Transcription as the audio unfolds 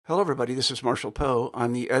Hello, everybody. This is Marshall Poe.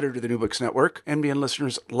 I'm the editor of the New Books Network. NBN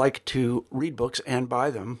listeners like to read books and buy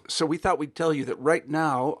them. So we thought we'd tell you that right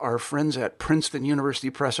now, our friends at Princeton University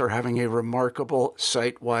Press are having a remarkable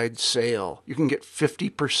site-wide sale. You can get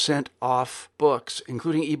 50% off books,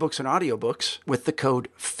 including ebooks and audiobooks, with the code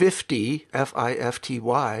 50,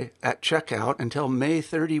 F-I-F-T-Y, at checkout until May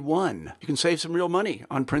 31. You can save some real money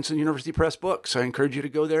on Princeton University Press books. I encourage you to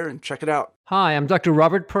go there and check it out. Hi, I'm Dr.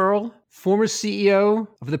 Robert Pearl, former CEO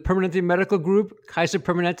of the Permanente Medical Group, Kaiser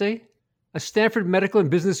Permanente, a Stanford Medical and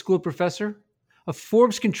Business School professor, a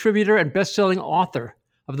Forbes contributor and best-selling author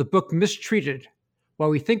of the book Mistreated, Why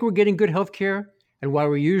We Think We're Getting Good Healthcare and Why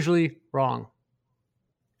We're Usually Wrong.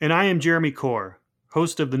 And I am Jeremy Corr,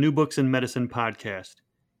 host of the New Books in Medicine podcast.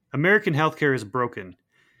 American healthcare is broken.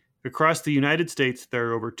 Across the United States, there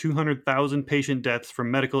are over 200,000 patient deaths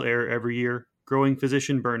from medical error every year, growing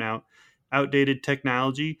physician burnout, outdated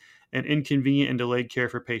technology, and inconvenient and delayed care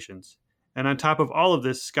for patients. And on top of all of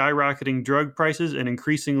this, skyrocketing drug prices and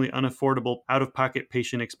increasingly unaffordable out-of-pocket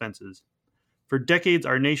patient expenses. For decades,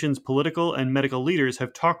 our nation's political and medical leaders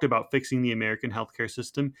have talked about fixing the American healthcare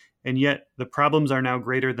system, and yet the problems are now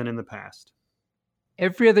greater than in the past.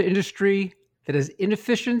 Every other industry that is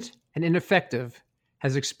inefficient and ineffective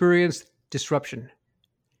has experienced disruption.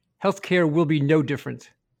 Healthcare will be no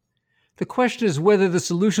different. The question is whether the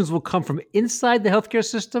solutions will come from inside the healthcare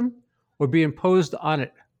system or be imposed on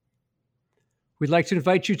it. We'd like to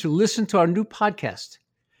invite you to listen to our new podcast,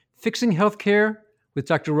 Fixing Healthcare with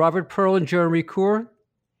Dr. Robert Pearl and Jeremy Corr.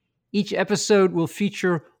 Each episode will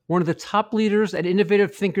feature one of the top leaders and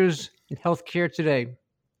innovative thinkers in healthcare today.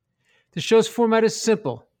 The show's format is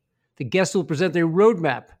simple. The guests will present a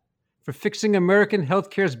roadmap for fixing American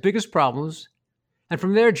healthcare's biggest problems. And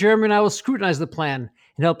from there, Jeremy and I will scrutinize the plan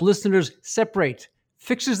and help listeners separate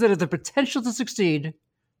fixes that have the potential to succeed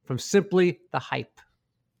from simply the hype.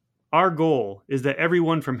 Our goal is that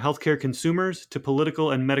everyone from healthcare consumers to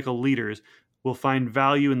political and medical leaders will find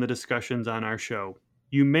value in the discussions on our show.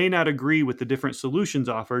 You may not agree with the different solutions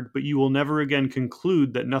offered, but you will never again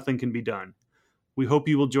conclude that nothing can be done. We hope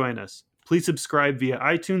you will join us. Please subscribe via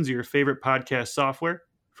iTunes or your favorite podcast software.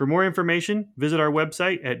 For more information, visit our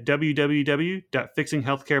website at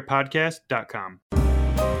www.fixinghealthcarepodcast.com.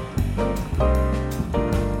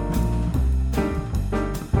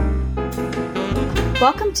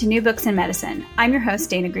 Welcome to New Books in Medicine. I'm your host,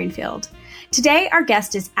 Dana Greenfield. Today, our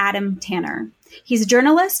guest is Adam Tanner. He's a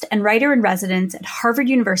journalist and writer-in-residence at Harvard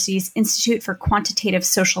University's Institute for Quantitative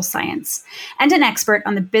Social Science and an expert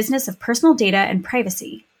on the business of personal data and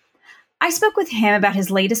privacy. I spoke with him about his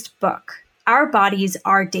latest book, Our Bodies,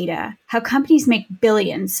 Our Data: How Companies Make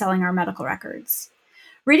Billions Selling Our Medical Records.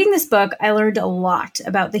 Reading this book, I learned a lot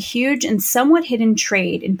about the huge and somewhat hidden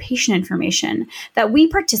trade in patient information that we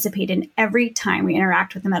participate in every time we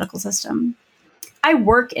interact with the medical system. I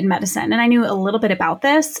work in medicine, and I knew a little bit about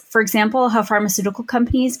this. For example, how pharmaceutical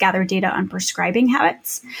companies gather data on prescribing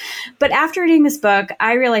habits. But after reading this book,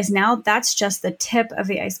 I realize now that's just the tip of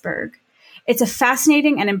the iceberg. It's a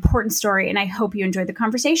fascinating and important story, and I hope you enjoyed the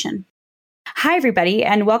conversation. Hi, everybody,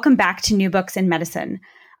 and welcome back to New Books in Medicine.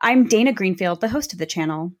 I'm Dana Greenfield, the host of the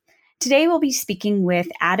channel. Today, we'll be speaking with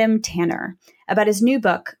Adam Tanner about his new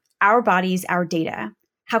book, Our Bodies, Our Data: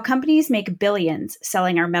 How Companies Make Billions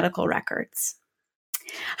Selling Our Medical Records.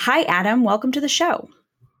 Hi, Adam. Welcome to the show.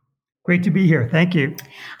 Great to be here. Thank you.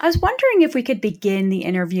 I was wondering if we could begin the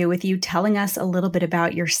interview with you telling us a little bit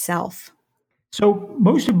about yourself. So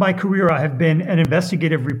most of my career, I have been an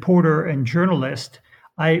investigative reporter and journalist.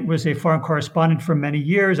 I was a foreign correspondent for many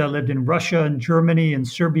years. I lived in Russia and Germany and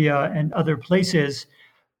Serbia and other places.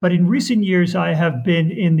 But in recent years, I have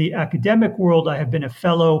been in the academic world. I have been a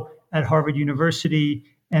fellow at Harvard University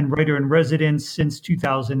and writer in residence since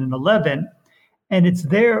 2011. And it's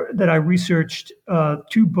there that I researched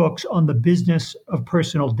 2 books on the business of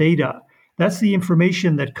personal data. That's the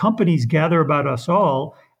information that companies gather about us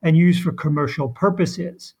all and use for commercial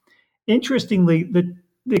purposes. Interestingly, the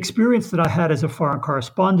experience that I had as a foreign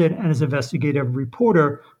correspondent and as an investigative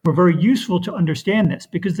reporter were very useful to understand this,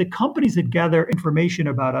 because the companies that gather information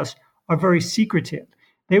about us are very secretive.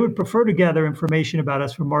 They would prefer to gather information about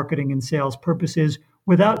us for marketing and sales purposes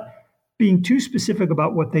without being too specific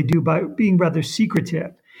about what they do, by being rather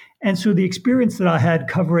secretive. And so the experience that I had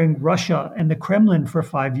covering Russia and the Kremlin for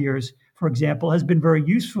 5 years, for example, has been very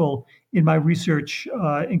useful in my research,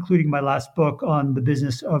 including my last book on the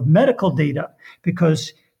business of medical data,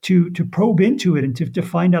 because to probe into it and to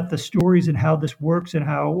find out the stories and how this works and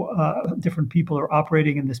how different people are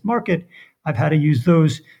operating in this market, I've had to use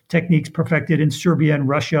those techniques perfected in Serbia and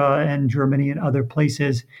Russia and Germany and other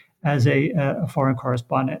places as a foreign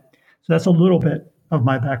correspondent. So that's a little bit of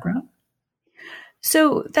my background.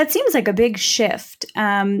 So that seems like a big shift.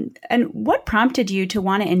 And what prompted you to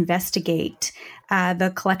want to investigate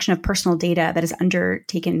the collection of personal data that is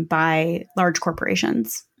undertaken by large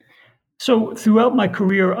corporations? So throughout my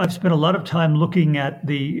career, I've spent a lot of time looking at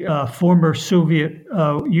the former Soviet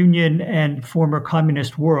Union and former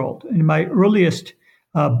communist world. In my earliest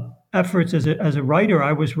efforts as a writer,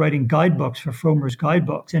 I was writing guidebooks for Frommer's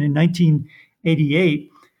Guidebooks. And in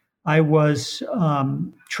 1988, I was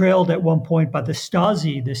trailed at one point by the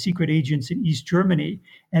Stasi, the secret agents in East Germany,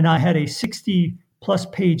 and I had a 60-plus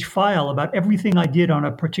page file about everything I did on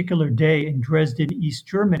a particular day in Dresden, East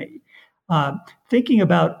Germany. Thinking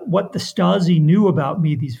about what the Stasi knew about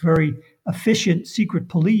me, these very efficient secret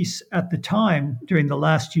police at the time during the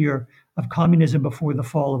last year of communism before the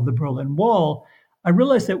fall of the Berlin Wall, I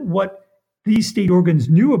realized that what these state organs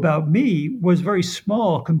knew about me was very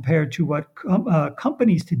small compared to what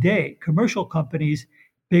companies today, commercial companies,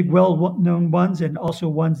 big, well-known ones, and also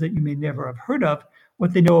ones that you may never have heard of,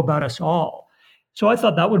 what they know about us all. So I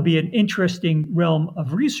thought that would be an interesting realm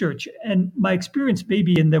of research. And my experience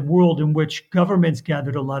maybe in the world in which governments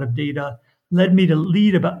gathered a lot of data led me to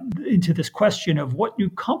lead into this question of what do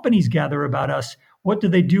companies gather about us? What do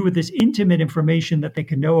they do with this intimate information that they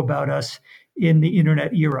can know about us in the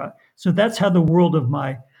internet era? So that's how the world of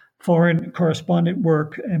my foreign correspondent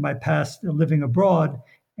work and my past living abroad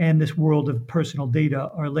and this world of personal data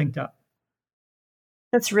are linked up.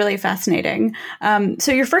 That's really fascinating.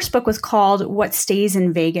 So your first book was called What Stays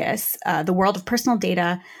in Vegas, The World of Personal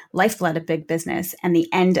Data, Lifeblood of Big Business, and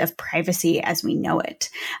the End of Privacy as We Know It.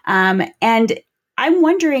 And I'm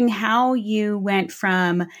wondering how you went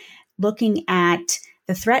from looking at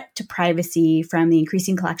the threat to privacy from the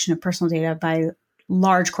increasing collection of personal data by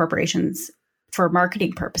large corporations for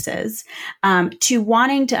marketing purposes to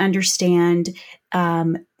wanting to understand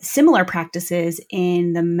similar practices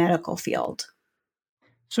in the medical field.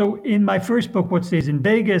 So in my first book, What Stays in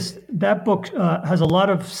Vegas, that book has a lot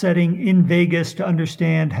of setting in Vegas to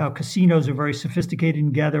understand how casinos are very sophisticated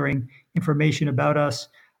in gathering information about us,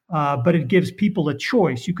 but it gives people a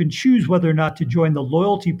choice. You can choose whether or not to join the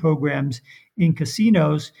loyalty programs in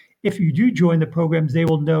casinos. If you do join the programs, they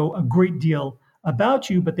will know a great deal about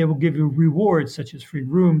you, but they will give you rewards such as free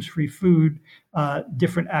rooms, free food,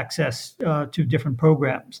 different access to different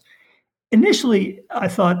programs. Initially, I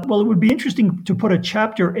thought, well, it would be interesting to put a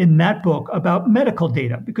chapter in that book about medical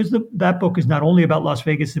data, because that book is not only about Las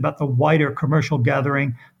Vegas, it's about the wider commercial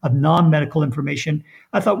gathering of non-medical information.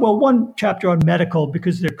 I thought, well, one chapter on medical,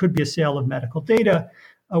 because there could be a sale of medical data,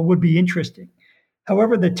 would be interesting.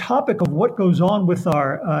 However, the topic of what goes on with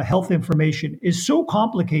our health information is so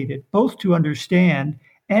complicated, both to understand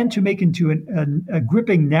and to make into a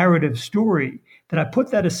gripping narrative story, that I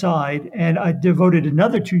put that aside and I devoted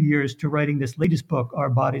another 2 years to writing this latest book, Our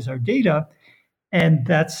Bodies, Our Data. And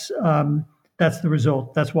that's the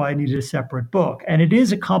result. That's why I needed a separate book. And it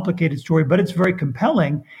is a complicated story, but it's very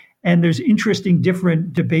compelling. And there's interesting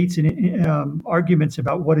different debates and arguments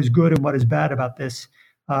about what is good and what is bad about this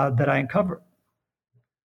that I uncover.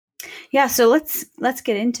 Yeah, so let's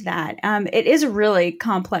get into that. It is a really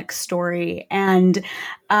complex story, and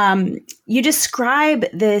you describe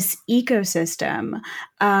this ecosystem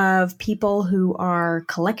of people who are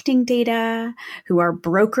collecting data, who are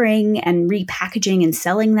brokering and repackaging and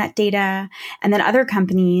selling that data, and then other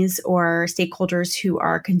companies or stakeholders who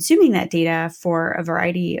are consuming that data for a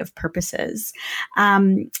variety of purposes.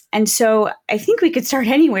 And so I think we could start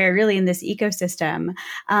anywhere really in this ecosystem.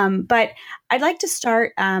 But I'd like to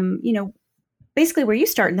start, basically where you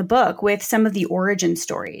start in the book with some of the origin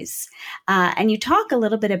stories. And you talk a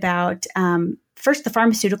little bit about, first, the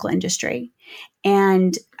pharmaceutical industry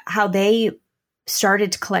and how they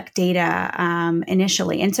started to collect data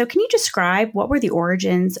initially. And so can you describe what were the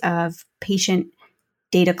origins of patient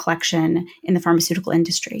data collection in the pharmaceutical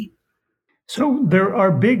industry? So there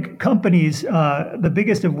are big companies, the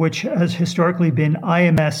biggest of which has historically been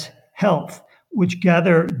IMS Health, which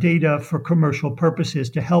gather data for commercial purposes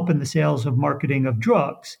to help in the sales of marketing of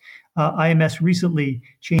drugs. IMS recently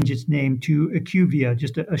changed its name to IQVIA,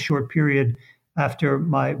 just a short period after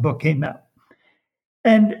my book came out.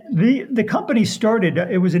 And the company started,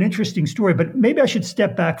 it was an interesting story, but maybe I should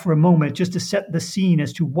step back for a moment just to set the scene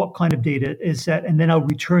as to what kind of data is set, and then I'll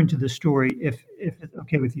return to the story if it's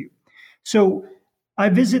okay with you. So I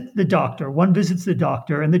visit the doctor. One visits the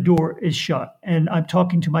doctor and the door is shut. And I'm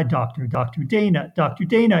talking to my doctor, Dr. Dana. Dr.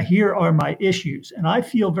 Dana, here are my issues. And I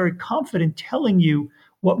feel very confident telling you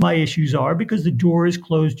what my issues are because the door is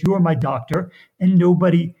closed. You are my doctor and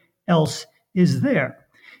nobody else is there.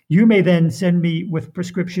 You may then send me with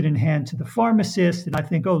prescription in hand to the pharmacist, and I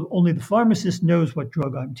think, oh, only the pharmacist knows what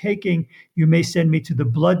drug I'm taking. You may send me to the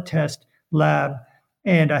blood test lab,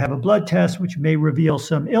 and I have a blood test which may reveal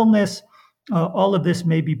some illness. All of this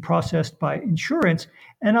may be processed by insurance.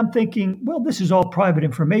 And I'm thinking, well, this is all private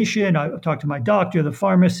information. I talked to my doctor, the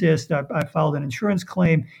pharmacist, I filed an insurance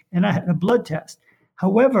claim, and I had a blood test.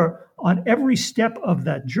 However, on every step of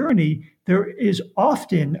that journey, there is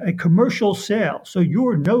often a commercial sale. So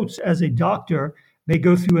your notes as a doctor may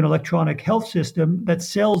go through an electronic health system that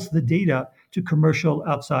sells the data to commercial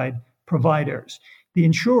outside providers. The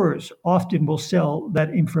insurers often will sell that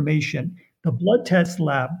information. The blood test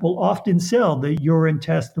lab will often sell the urine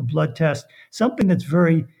test, the blood test, something that's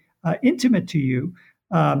very intimate to you.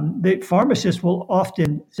 The pharmacist will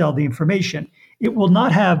often sell the information. It will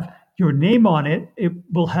not have your name on it. It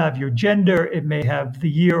will have your gender. It may have the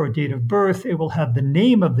year or date of birth. It will have the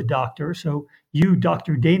name of the doctor. So you,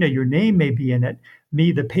 Dr. Dana, your name may be in it.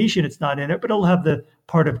 Me, the patient, it's not in it, but it'll have the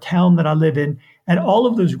part of town that I live in. And all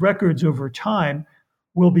of those records over time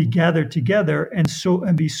will be gathered together and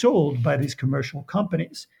be sold by these commercial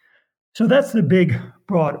companies. So that's the big,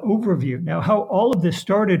 broad overview. Now, how all of this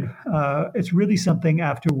started, it's really something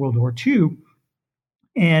after World War II.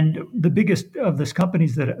 And the biggest of these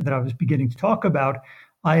companies that I was beginning to talk about,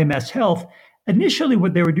 IMS Health, initially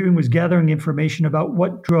what they were doing was gathering information about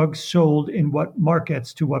what drugs sold in what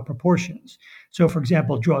markets to what proportions. So, for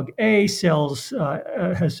example, drug A has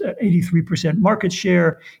 83% market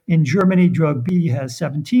share. In Germany, drug B has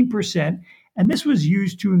 17%. And this was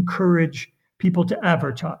used to encourage people to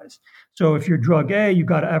advertise. So if you're drug A, you've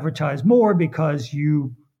got to advertise more because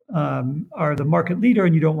you are the market leader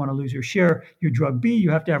and you don't want to lose your share. Your drug B,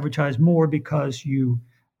 you have to advertise more because you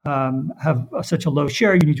have such a low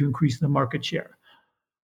share, you need to increase the market share.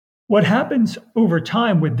 What happens over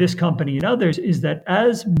time with this company and others is that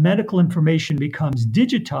as medical information becomes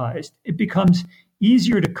digitized, it becomes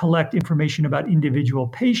easier to collect information about individual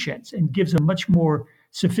patients and gives a much more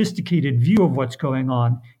sophisticated view of what's going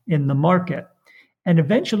on in the market. And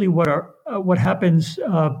eventually what happens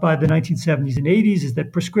by the 1970s and 80s is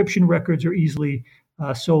that prescription records are easily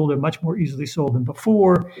sold, or much more easily sold than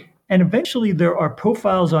before. And eventually there are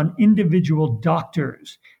profiles on individual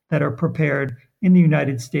doctors that are prepared in the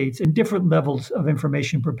United States and different levels of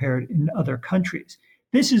information prepared in other countries.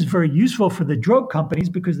 This is very useful for the drug companies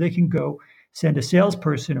because they can go send a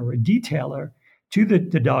salesperson or a detailer to the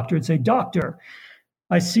doctor and say, "Doctor,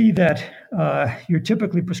 I see that you're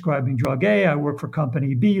typically prescribing drug A. I work for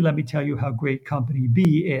company B. Let me tell you how great company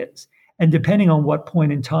B is." And depending on what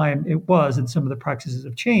point in time it was, and some of the practices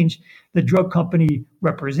have changed, the drug company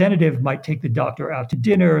representative might take the doctor out to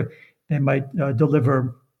dinner. They might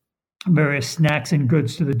deliver various snacks and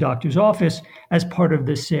goods to the doctor's office as part of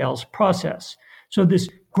the sales process. So this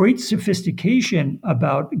great sophistication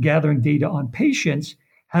about gathering data on patients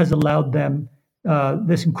has allowed them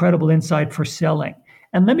this incredible insight for selling.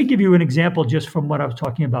 And let me give you an example just from what I was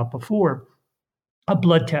talking about before, a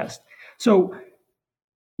blood test. So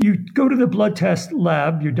you go to the blood test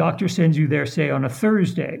lab, your doctor sends you there, say, on a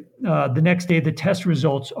Thursday. The next day, the test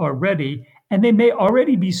results are ready, and they may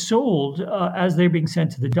already be sold as they're being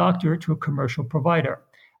sent to the doctor to a commercial provider.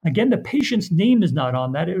 Again, the patient's name is not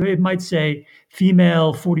on that. It might say,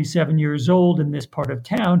 female, 47 years old in this part of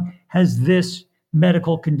town, has this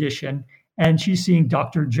medical condition, and she's seeing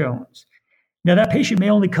Dr. Jones. Now, that patient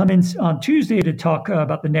may only come in on Tuesday to talk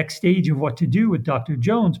about the next stage of what to do with Dr.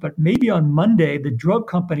 Jones, but maybe on Monday, the drug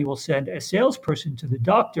company will send a salesperson to the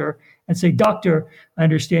doctor and say, "Doctor, I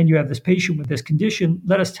understand you have this patient with this condition.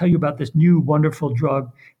 Let us tell you about this new wonderful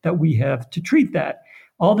drug that we have to treat that."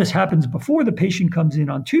 All this happens before the patient comes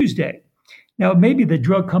in on Tuesday. Now, maybe the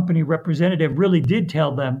drug company representative really did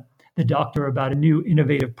tell the doctor about a new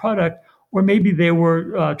innovative product, or maybe they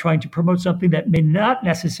were trying to promote something that may not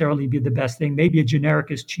necessarily be the best thing. Maybe a generic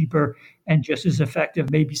is cheaper and just as effective.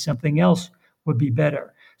 Maybe something else would be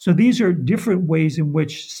better. So these are different ways in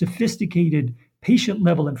which sophisticated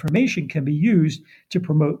patient-level information can be used to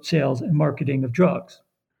promote sales and marketing of drugs.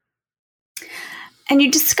 And you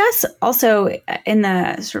discuss also in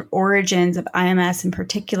the sort of origins of IMS in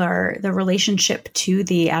particular, the relationship to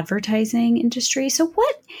the advertising industry. So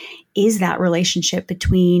what is that relationship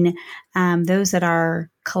between those that are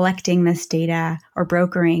collecting this data or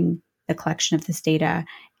brokering the collection of this data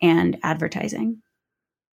and advertising?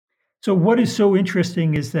 So what is so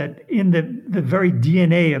interesting is that in the very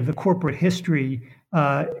DNA of the corporate history,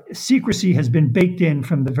 secrecy has been baked in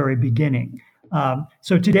from the very beginning.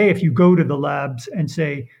 So today, if you go to the labs and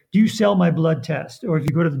say, "Do you sell my blood test?" Or if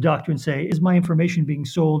you go to the doctor and say, "Is my information being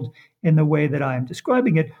sold in the way that I am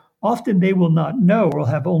describing it?" often they will not know or will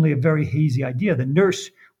have only a very hazy idea. The nurse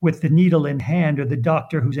with the needle in hand, or the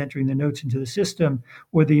doctor who's entering the notes into the system,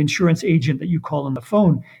 or the insurance agent that you call on the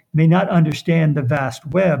phone may not understand the vast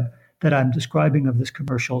web that I'm describing of this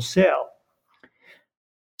commercial sale.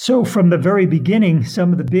 So from the very beginning,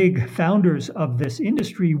 some of the big founders of this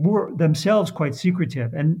industry were themselves quite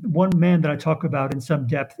secretive. And one man that I talk about in some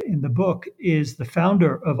depth in the book is the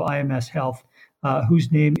founder of IMS Health,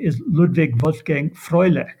 whose name is Ludwig Wolfgang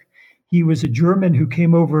Fröhlich. He was a German who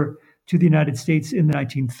came over to the United States in the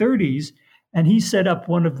 1930s, and he set up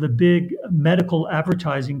one of the big medical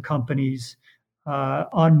advertising companies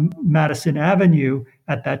on Madison Avenue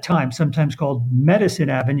at that time, sometimes called Medicine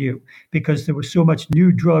Avenue, because there was so much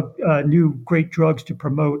new great drugs to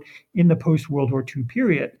promote in the post-World War II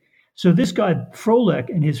period. So this guy, Fröhlich,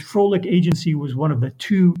 and his Fröhlich agency was one of the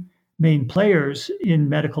two main players in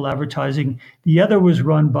medical advertising. The other was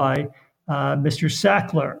run by Mr.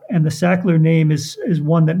 Sackler, and the Sackler name is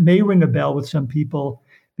one that may ring a bell with some people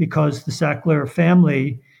because the Sackler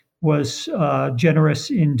family was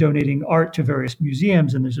generous in donating art to various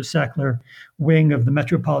museums. And there's a Sackler wing of the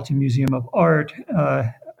Metropolitan Museum of Art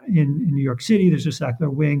in New York City. There's a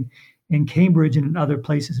Sackler wing in Cambridge and in other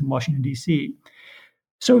places in Washington, D.C.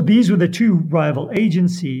 So these were the two rival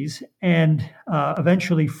agencies. And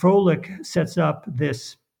eventually Fröhlich sets up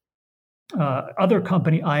this other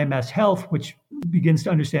company, IMS Health, which begins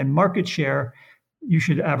to understand market share. You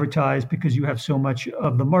should advertise because you have so much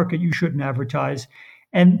of the market. You shouldn't advertise.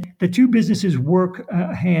 And the two businesses work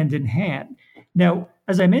hand in hand. Now,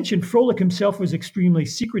 as I mentioned, Fröhlich himself was extremely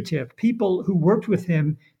secretive. People who worked with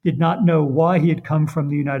him did not know why he had come from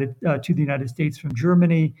to the United States from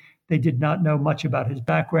Germany. They did not know much about his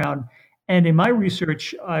background. And in my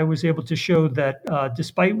research, I was able to show that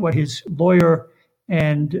despite what his lawyer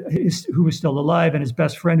who was still alive, and his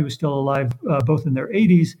best friend who was still alive, both in their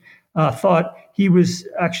 80s, thought he was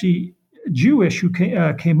actually Jewish who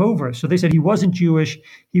came over. So they said he wasn't Jewish.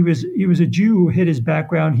 He was a Jew who hid his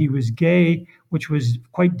background. He was gay, which was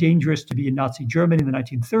quite dangerous to be in Nazi Germany in the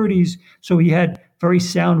 1930s. So he had very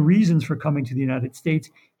sound reasons for coming to the United States.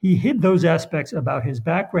 He hid those aspects about his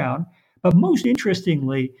background. But most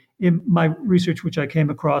interestingly, in my research, which I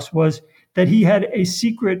came across, was that he had a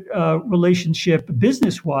secret relationship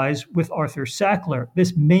business-wise with Arthur Sackler,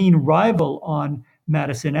 this main rival on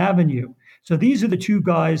Madison Avenue. So these are the two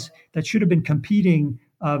guys that should have been competing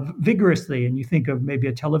vigorously. And you think of maybe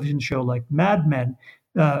a television show like Mad Men,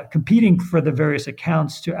 competing for the various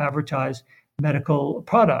accounts to advertise medical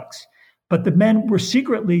products. But the men were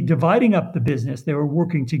secretly dividing up the business. They were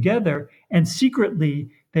working together, and secretly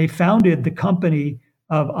they founded the company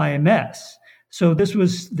of IMS. So this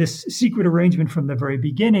was this secret arrangement from the very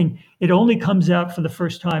beginning. It only comes out for the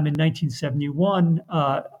first time in 1971.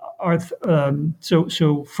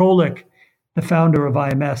 So Fröhlich, the founder of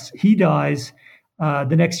IMS, he dies.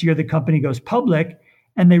 The next year, the company goes public,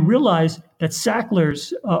 and they realize that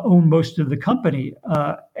Sacklers own most of the company,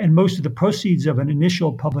 and most of the proceeds of an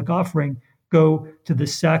initial public offering go to the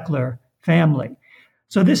Sackler family.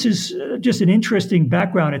 So this is just an interesting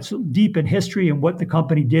background. It's deep in history, and what the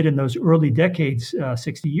company did in those early decades,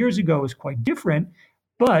 60 years ago, is quite different.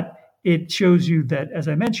 But it shows you that, as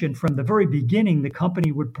I mentioned, from the very beginning, the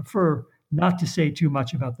company would prefer not to say too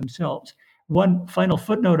much about themselves. One final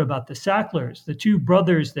footnote about the Sacklers, the two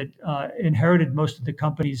brothers that inherited most of the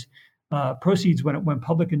company's proceeds when it went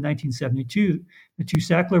public in 1972, the two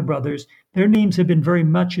Sackler brothers, their names have been very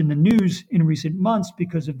much in the news in recent months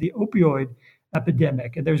because of the opioid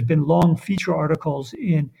epidemic. And there's been long feature articles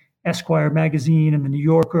in Esquire magazine and the New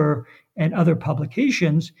Yorker and other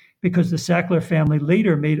publications because the Sackler family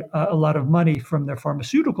later made a lot of money from their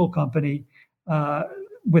pharmaceutical company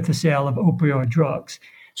with the sale of opioid drugs.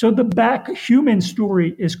 So the human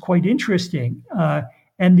story is quite interesting.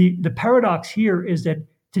 And the paradox here is that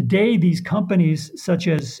today these companies such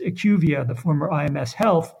as IQVIA, the former IMS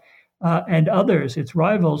Health, and others, its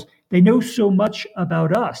rivals, they know so much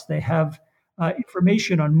about us. They have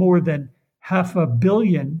information on more than 500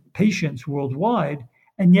 million patients worldwide,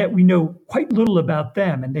 and yet we know quite little about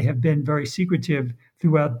them, and they have been very secretive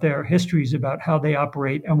throughout their histories about how they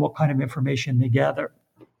operate and what kind of information they gather.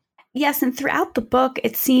 Yes, and throughout the book,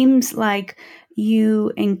 it seems like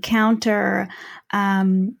you encounter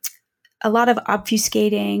a lot of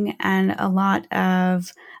obfuscating and a lot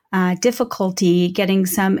of difficulty getting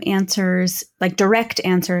some answers, like direct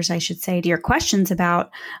answers, I should say, to your questions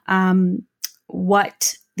about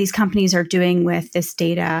what these companies are doing with this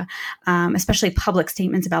data, especially public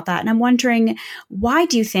statements about that. And I'm wondering, why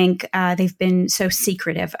do you think they've been so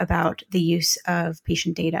secretive about the use of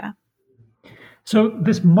patient data? So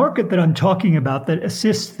this market that I'm talking about that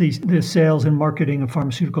assists the sales and marketing of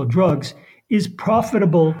pharmaceutical drugs is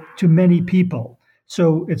profitable to many people.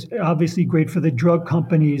 So it's obviously great for the drug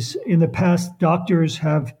companies. In the past, doctors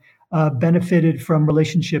have benefited from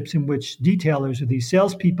relationships in which detailers or these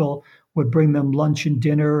salespeople would bring them lunch and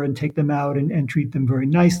dinner and take them out and treat them very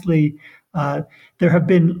nicely. There have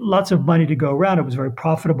been lots of money to go around. It was very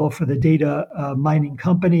profitable for the data mining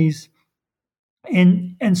companies.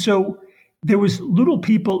 And so there was little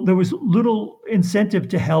incentive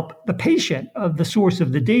to help the patient of the source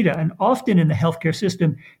of the data. And often in the healthcare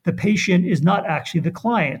system, the patient is not actually the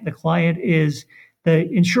client. The client is the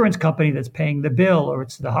insurance company that's paying the bill, or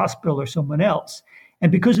it's the hospital or someone else.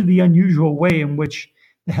 And because of the unusual way in which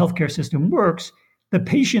the healthcare system works, the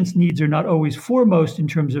patient's needs are not always foremost in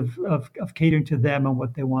terms of catering to them and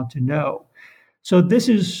what they want to know. So this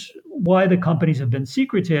is why the companies have been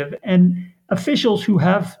secretive. And officials who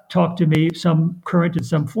have talked to me, some current and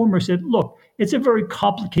some former, said, look, it's a very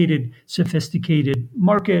complicated, sophisticated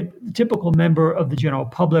market. The typical member of the general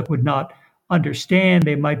public would not understand.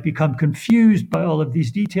 They might become confused by all of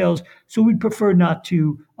these details. So we'd prefer not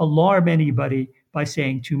to alarm anybody by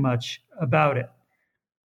saying too much about it.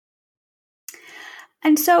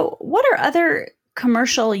 And so what are other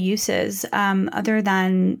commercial uses other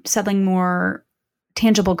than selling more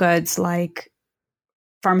tangible goods like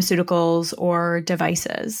pharmaceuticals or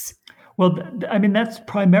devices? Well, I mean, that's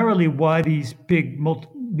primarily why these big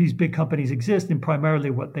companies exist, and primarily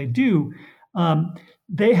what they do.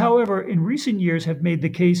 They, however, in recent years have made the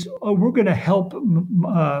case, we're going to help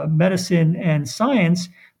medicine and science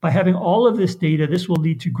by having all of this data. This will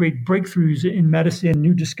lead to great breakthroughs in medicine,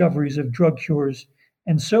 new discoveries of drug cures,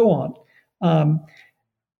 and so on.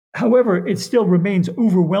 However, it still remains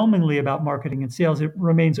overwhelmingly about marketing and sales. It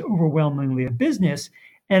remains overwhelmingly a business.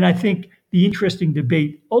 And I think the interesting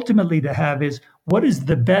debate ultimately to have is, what is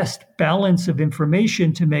the best balance of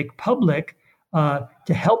information to make public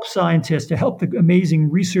to help scientists, to help the amazing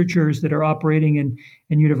researchers that are operating in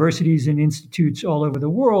universities and institutes all over the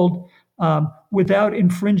world without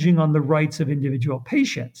infringing on the rights of individual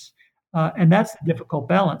patients. And that's the difficult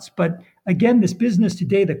balance. But again, this business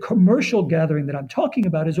today, the commercial gathering that I'm talking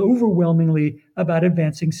about, is overwhelmingly about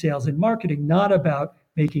advancing sales and marketing, not about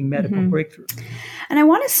making medical breakthroughs. And I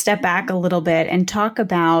want to step back a little bit and talk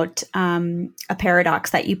about a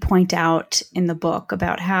paradox that you point out in the book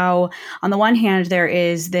about how, on the one hand, there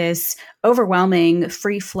is this overwhelming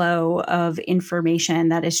free flow of information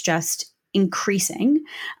that is just increasing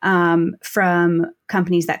from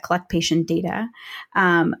companies that collect patient data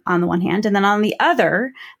on the one hand. And then on the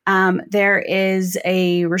other, there is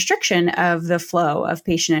a restriction of the flow of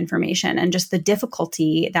patient information and just the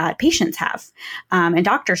difficulty that patients have and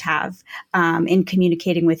doctors have in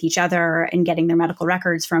communicating with each other and getting their medical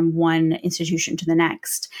records from one institution to the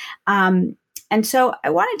next. And so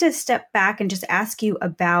I wanted to step back and just ask you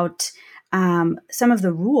about some of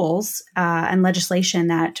the rules and legislation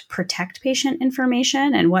that protect patient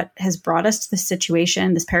information, and what has brought us to this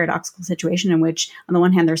situation, this paradoxical situation in which, on the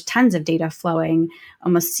one hand, there's tons of data flowing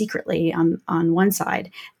almost secretly on one side,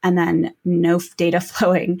 and then no data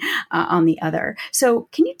flowing on the other. So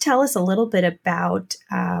can you tell us a little bit about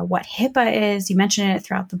what HIPAA is? You mentioned it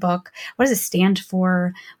throughout the book. What does it stand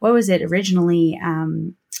for? What was it originally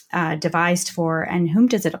devised for, and whom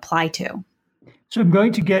does it apply to? So I'm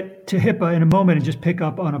going to get to HIPAA in a moment and just pick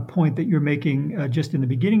up on a point that you're making just in the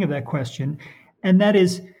beginning of that question. And that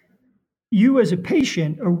is, you as a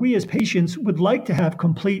patient, or we as patients, would like to have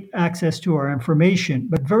complete access to our information,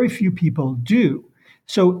 but very few people do.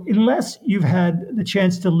 So unless you've had the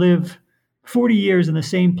chance to live 40 years in the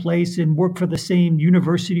same place and work for the same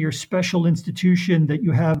university or special institution, that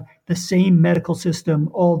you have the same medical system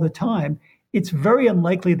all the time, it's very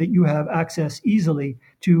unlikely that you have access easily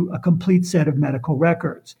to a complete set of medical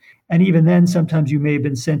records. And even then, sometimes you may have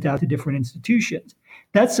been sent out to different institutions.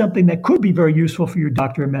 That's something that could be very useful for your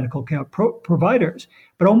doctor and medical care providers.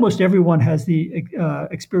 But almost everyone has the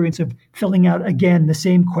experience of filling out, again, the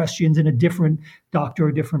same questions in a different doctor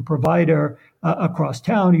or different provider across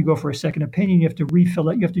town. You go for a second opinion, you have to refill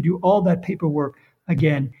it. You have to do all that paperwork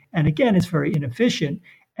again and again. It's very inefficient.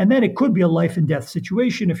 And then it could be a life and death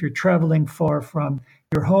situation. If you're traveling far from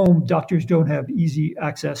your home, doctors don't have easy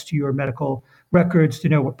access to your medical records to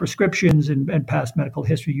know what prescriptions and past medical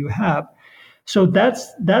history you have. So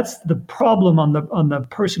that's the problem on the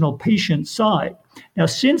personal patient side. Now,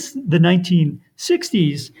 since the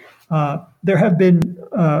 1960s, there have been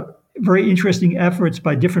very interesting efforts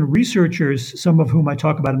by different researchers, some of whom I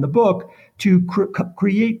talk about in the book, to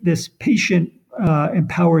create this patient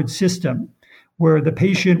empowered system, where the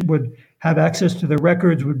patient would have access to the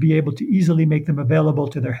records would be able to easily make them available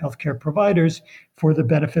to their healthcare providers for the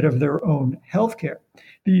benefit of their own healthcare.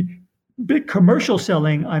 The big commercial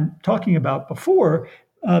selling I'm talking about before,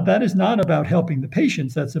 that is not about helping the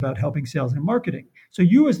patients. That's about helping sales and marketing. So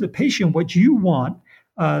you as the patient, what you want,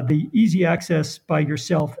 the easy access by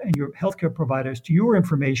yourself and your healthcare providers to your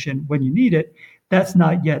information when you need it, that's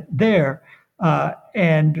not yet there.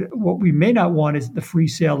 And what we may not want is the free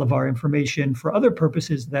sale of our information for other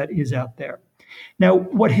purposes that is out there. Now,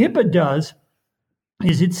 what HIPAA does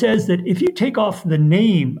is it says that if you take off the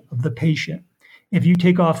name of the patient, if you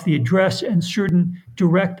take off the address and certain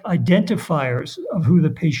direct identifiers of who the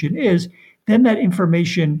patient is, then that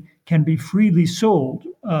information can be freely sold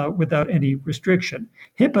without any restriction.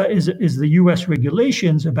 HIPAA is the U.S.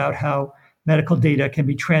 regulations about how medical data can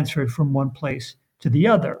be transferred from one place to the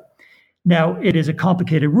other. Now, it is a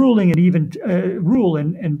complicated ruling, and even rule,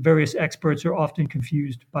 and various experts are often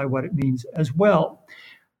confused by what it means as well.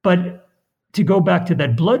 But to go back to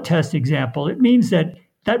that blood test example, it means that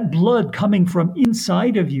that blood coming from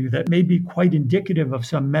inside of you that may be quite indicative of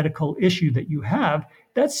some medical issue that you have,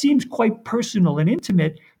 that seems quite personal and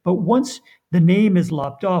intimate. But once the name is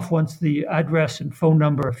lopped off, once the address and phone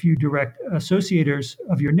number, a few direct associators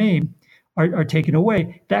of your name are taken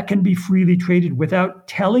away, that can be freely traded without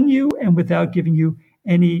telling you and without giving you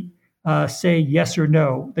any say yes or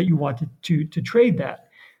no that you wanted to trade that.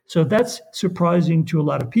 So that's surprising to a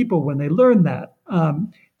lot of people when they learn that.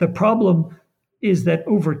 The problem is that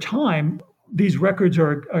over time, these records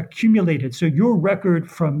are accumulated. So your record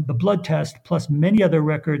from the blood test plus many other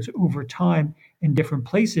records over time in different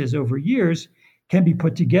places over years can be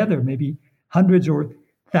put together, maybe hundreds or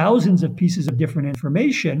thousands of pieces of different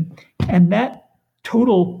information. And that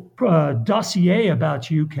total dossier about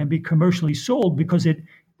you can be commercially sold because it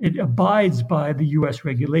abides by the U.S.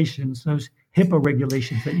 regulations, those HIPAA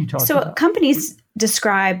regulations that you talked about. So companies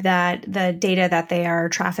describe that the data that they are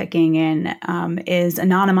trafficking in is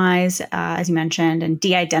anonymized, as you mentioned, and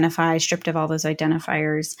de-identified, stripped of all those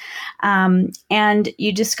identifiers. And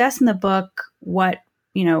you discuss in the book what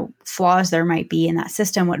flaws there might be in that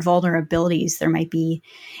system, what vulnerabilities there might be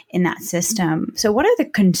in that system. So what are the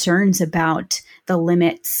concerns about the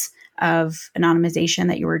limits of anonymization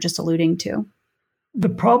that you were just alluding to? The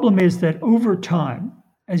problem is that over time,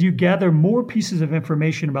 as you gather more pieces of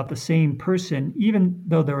information about the same person, even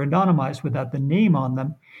though they're anonymized without the name on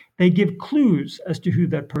them, they give clues as to who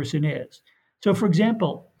that person is. So, for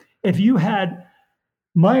example, if you had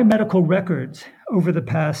my medical records over the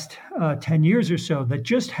past 10 years or so that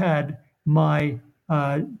just had my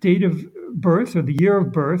date of birth or the year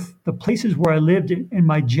of birth, the places where I lived and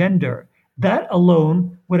my gender, that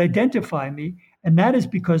alone would identify me. And that is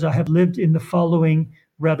because I have lived in the following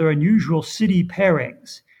rather unusual city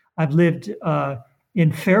pairings. I've lived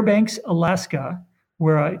in Fairbanks, Alaska,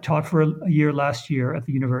 where I taught for a year last year at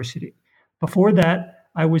the university. Before that,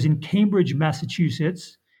 I was in Cambridge,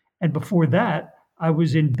 Massachusetts. And before that, I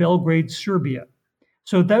was in Belgrade, Serbia.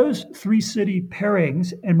 So those three city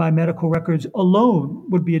pairings and my medical records alone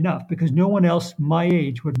would be enough because no one else my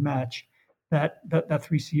age would match that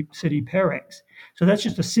three city pairings. So that's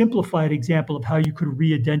just a simplified example of how you could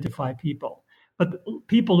re-identify people. But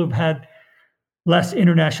people who've had less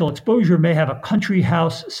international exposure may have a country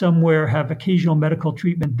house somewhere, have occasional medical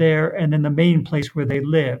treatment there, and then the main place where they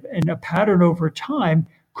live. And a pattern over time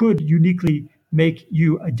could uniquely make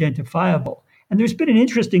you identifiable. And there's been an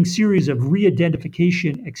interesting series of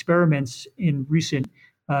re-identification experiments in recent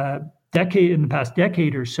in the past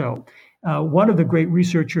decade or so. One of the great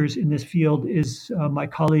researchers in this field is my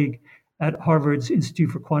colleague at Harvard's Institute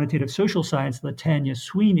for Quantitative Social Science, Latanya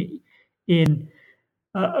Sweeney. In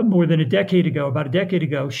about a decade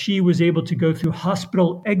ago, she was able to go through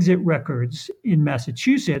hospital exit records in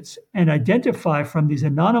Massachusetts and identify from these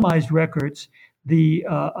anonymized records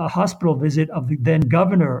a hospital visit of the then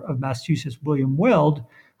governor of Massachusetts, William Weld,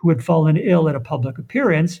 who had fallen ill at a public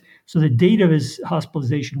appearance. So the date of his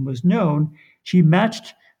hospitalization was known. She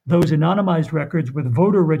matched those anonymized records with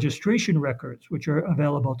voter registration records, which are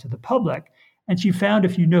available to the public. And she found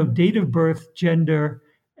if you know date of birth, gender,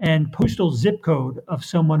 and postal zip code of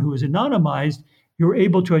someone who is anonymized, you're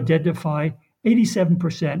able to identify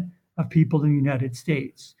 87% of people in the United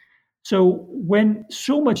States. So when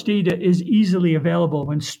so much data is easily available,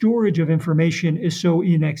 when storage of information is so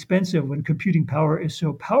inexpensive, when computing power is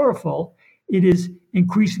so powerful, it is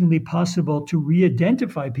increasingly possible to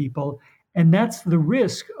re-identify people. And that's the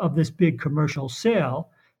risk of this big commercial sale,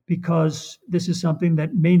 because this is something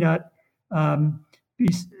that may not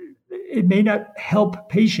help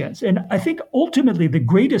patients. And I think ultimately the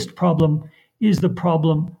greatest problem is the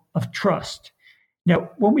problem of trust.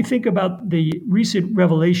 Now, when we think about the recent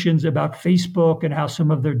revelations about Facebook and how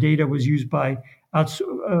some of their data was used by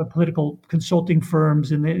political consulting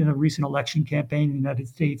firms in a recent election campaign in the United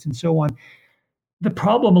States and so on, the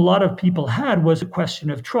problem a lot of people had was a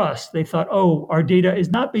question of trust. They thought, oh, our data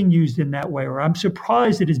is not being used in that way, or I'm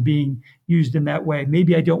surprised it is being used in that way.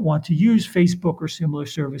 Maybe I don't want to use Facebook or similar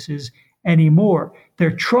services anymore.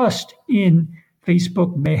 Their trust in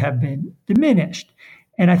Facebook may have been diminished.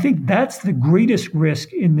 And I think that's the greatest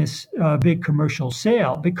risk in this big commercial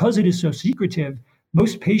sale. Because it is so secretive,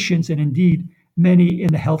 most patients, and indeed many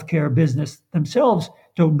in the healthcare business themselves,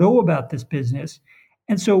 don't know about this business.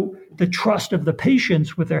 And so the trust of the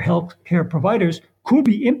patients with their healthcare providers could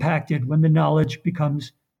be impacted when the knowledge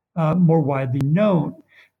becomes more widely known.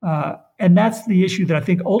 And that's the issue that I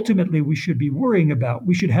think ultimately we should be worrying about.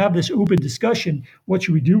 We should have this open discussion. What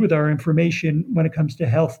should we do with our information when it comes to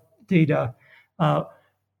health data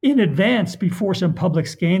in advance before some public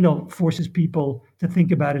scandal forces people to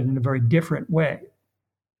think about it in a very different way?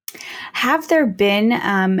 Have there been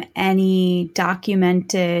any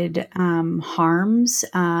documented harms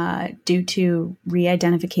due to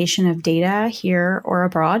re-identification of data here or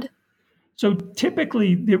abroad? So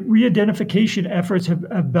typically, the re-identification efforts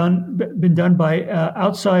have been done by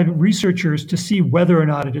outside researchers to see whether or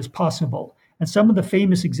not it is possible. And some of the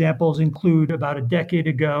famous examples include about a decade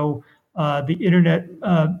ago, the internet,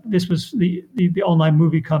 this was the online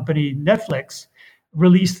movie company Netflix,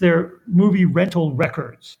 released their movie rental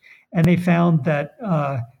records. And they found that,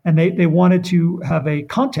 and they wanted to have a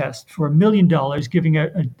contest for $1 million, giving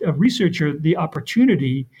a researcher the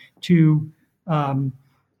opportunity to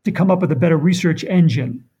come up with a better research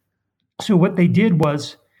engine. So what they did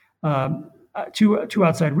was, two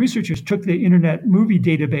outside researchers took the internet movie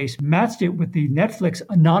database, matched it with the Netflix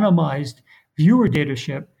anonymized viewer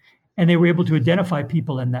dataset, and they were able to identify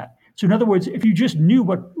people in that. So in other words, if you just knew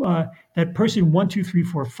what that person 1, 2, 3,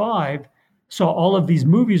 4, 5 saw all of these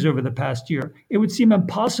movies over the past year, it would seem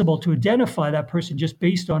impossible to identify that person just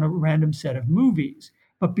based on a random set of movies.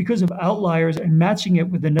 But because of outliers and matching it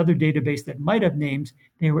with another database that might have names,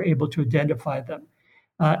 they were able to identify them.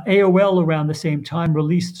 AOL around the same time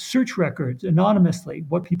released search records anonymously,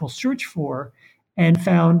 what people search for, and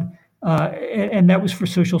found, and that was for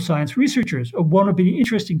social science researchers. It would be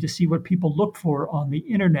interesting to see what people look for on the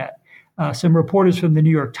internet. Some reporters from the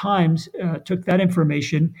New York Times took that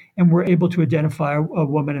information and were able to identify a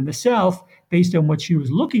woman in the South based on what she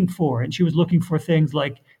was looking for. And she was looking for things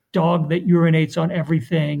like dog that urinates on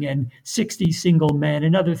everything and 60 single men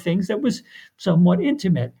and other things that was somewhat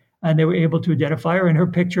intimate. And they were able to identify her, and her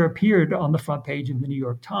picture appeared on the front page of the New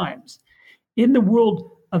York Times. In the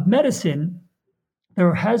world of medicine,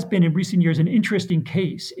 there has been in recent years an interesting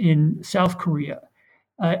case in South Korea.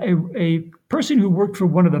 A person who worked for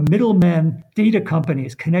one of the middleman data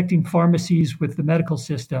companies connecting pharmacies with the medical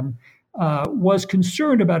system was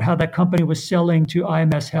concerned about how that company was selling to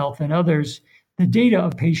IMS Health and others the data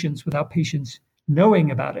of patients without patients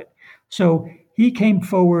knowing about it. So he came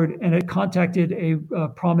forward and had contacted a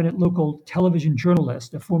prominent local television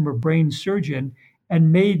journalist, a former brain surgeon,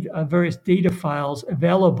 and made various data files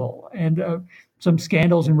available. And some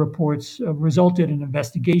scandals and reports resulted in an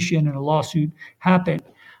investigation, and a lawsuit happened.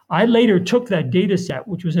 I later took that data set,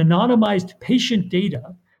 which was anonymized patient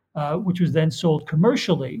data, which was then sold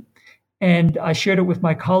commercially, and I shared it with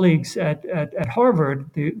my colleagues at Harvard,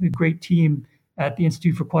 the great team at the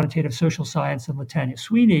Institute for Quantitative Social Science and Latanya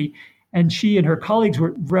Sweeney. And she and her colleagues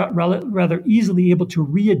were rather easily able to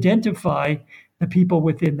re-identify the people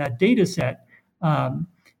within that data set.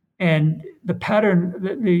 And the pattern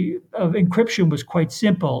of encryption was quite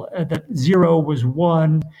simple, that 0 was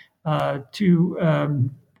 1, 2,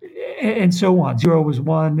 and so on. 0 was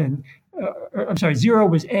 1, and 0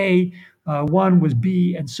 was A, 1 was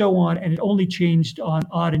B, and so on, and it only changed on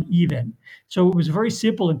odd and even. So it was a very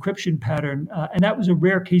simple encryption pattern, and that was a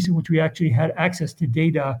rare case in which we actually had access to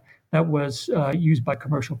data that was used by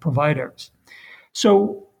commercial providers.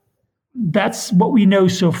 So that's what we know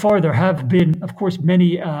so far. There have been, of course,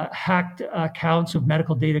 many hacked accounts of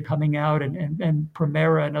medical data coming out, and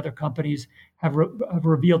Premera and other companies have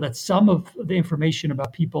revealed that some of the information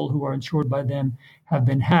about people who are insured by them have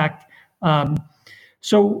been hacked.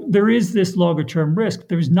 So there is this longer-term risk.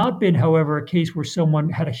 There's not been, however, a case where someone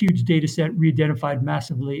had a huge data set re-identified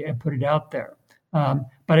massively and put it out there.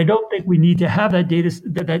 But I don't think we need to have that data,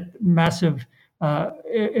 that massive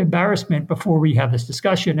embarrassment before we have this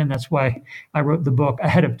discussion. And that's why I wrote the book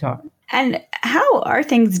ahead of time. And how are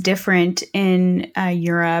things different in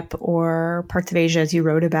Europe or parts of Asia, as you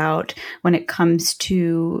wrote about, when it comes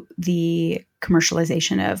to the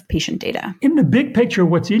commercialization of patient data? In the big picture,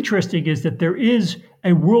 what's interesting is that there is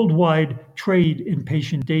a worldwide trade in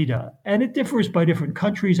patient data, and it differs by different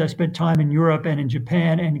countries. I spent time in Europe and in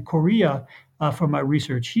Japan and in Korea for my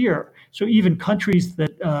research here. So even countries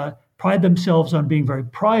that pride themselves on being very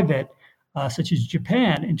private, such as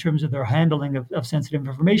Japan, in terms of their handling of sensitive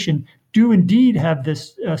information, do indeed have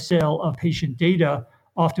this sale of patient data,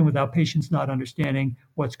 often without patients not understanding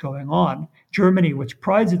what's going on. Germany, which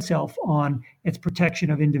prides itself on its protection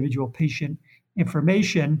of individual patient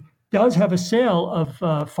information, does have a sale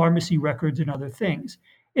of pharmacy records and other things.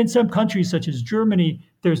 In some countries, such as Germany,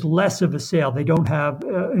 there's less of a sale. They don't have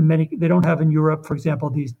in Europe, for example,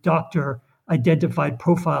 these doctor identified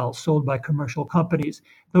profiles sold by commercial companies.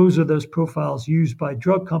 Those are those profiles used by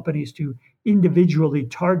drug companies to individually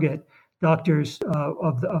target doctors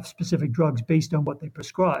of specific drugs based on what they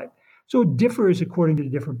prescribe. So it differs according to the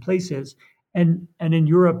different places. And in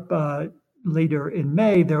Europe, later in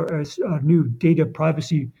May, there are new data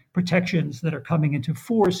privacy protections that are coming into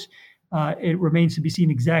force. It remains to be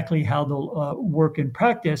seen exactly how they'll work in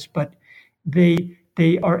practice, but they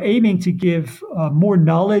are aiming to give more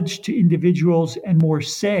knowledge to individuals and more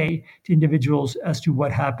say to individuals as to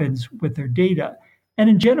what happens with their data. And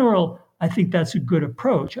in general, I think that's a good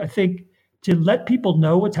approach. I think to let people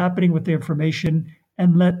know what's happening with their information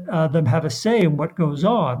and let them have a say in what goes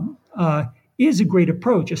on is a great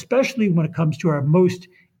approach, especially when it comes to our most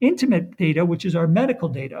intimate data, which is our medical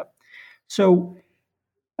data. So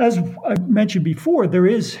as I mentioned before, there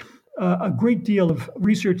is a great deal of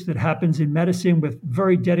research that happens in medicine with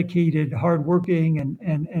very dedicated, hardworking,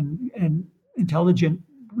 and intelligent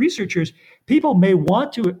researchers. People may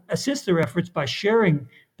want to assist their efforts by sharing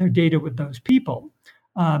their data with those people.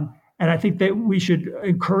 And I think that we should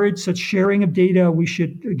encourage such sharing of data. We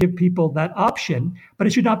should give people that option, but it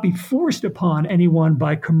should not be forced upon anyone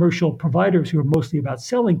by commercial providers who are mostly about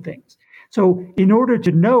selling things. So in order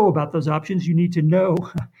to know about those options, you need to know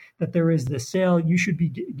that there is this sale. You should be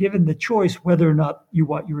given the choice whether or not you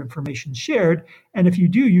want your information shared. And if you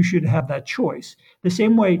do, you should have that choice. The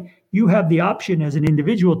same way you have the option as an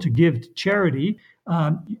individual to give to charity.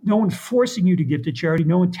 No one's forcing you to give to charity.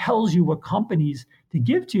 No one tells you what companies to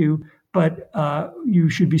give to, but you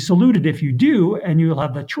should be saluted if you do, and you'll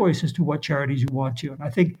have the choice as to what charities you want to. And I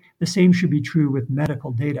think the same should be true with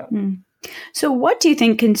medical data. So what do you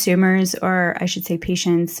think consumers, or I should say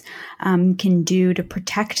patients, can do to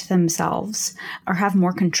protect themselves or have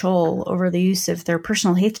more control over the use of their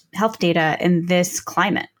personal health data in this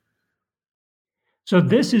climate? So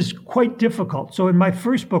this is quite difficult. So in my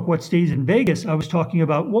first book, What Stays in Vegas, I was talking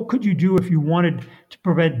about what could you do if you wanted to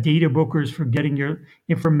prevent data brokers from getting your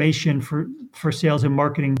information for sales and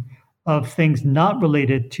marketing of things not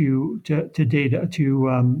related to data,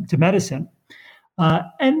 to medicine.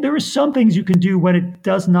 And there are some things you can do when it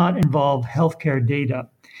does not involve healthcare data.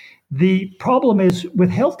 The problem is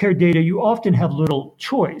with healthcare data, you often have little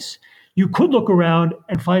choice. You could look around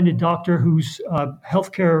and find a doctor whose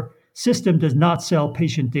healthcare system does not sell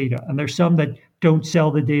patient data. And there's some that don't sell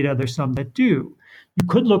the data. There's some that do. You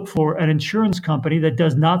could look for an insurance company that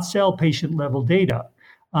does not sell patient level data.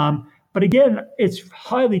 But again, it's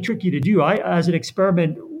highly tricky to do. I, as an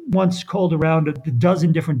experiment, once called around a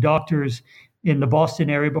dozen different doctors in the Boston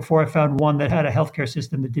area before I found one that had a healthcare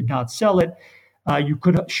system that did not sell it. You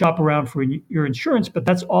could shop around for your insurance, but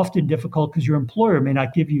that's often difficult because your employer may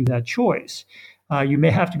not give you that choice. You may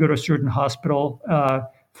have to go to a certain hospital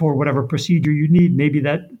for whatever procedure you need. Maybe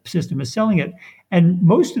that system is selling it. And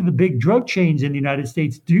most of the big drug chains in the United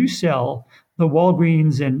States do sell. The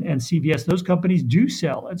Walgreens and CVS, those companies do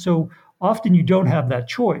sell. And so often you don't have that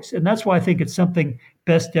choice. And that's why I think it's something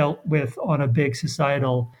best dealt with on a big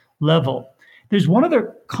societal level. There's one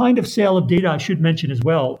other kind of sale of data I should mention as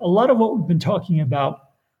well. A lot of what we've been talking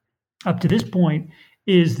about up to this point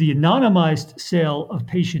is the anonymized sale of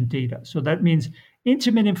patient data. So that means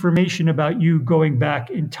intimate information about you going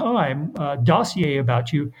back in time, dossier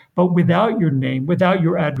about you, but without your name, without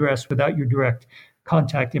your address, without your direct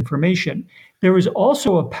contact information. There is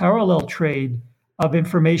also a parallel trade of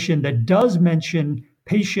information that does mention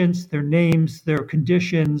patients, their names, their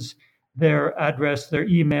conditions, their address, their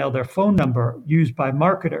email, their phone number used by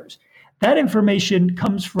marketers. That information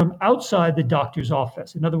comes from outside the doctor's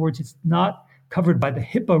office. In other words, it's not covered by the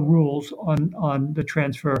HIPAA rules on the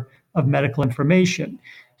transfer of medical information.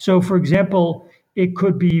 So, for example, it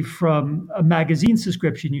could be from a magazine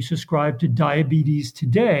subscription. You subscribe to Diabetes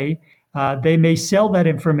Today, They may sell that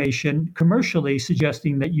information commercially,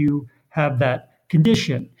 suggesting that you have that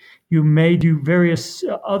condition. You may do various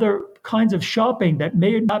other kinds of shopping that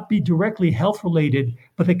may not be directly health related,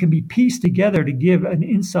 but that can be pieced together to give an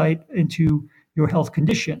insight into your health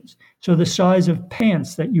conditions. So the size of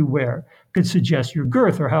pants that you wear could suggest your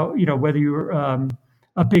girth or how, whether you're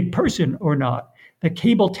a big person or not. The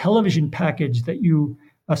cable television package that you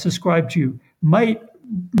subscribe to might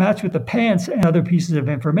match with the pants and other pieces of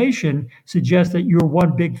information suggest that you're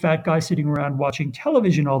one big fat guy sitting around watching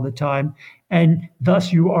television all the time, and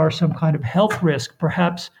thus you are some kind of health risk.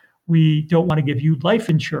 Perhaps we don't want to give you life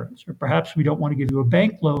insurance, or perhaps we don't want to give you a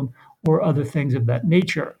bank loan or other things of that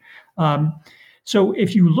nature. So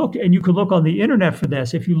if you look, and you could look on the internet for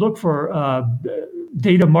this, if you look for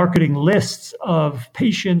data marketing lists of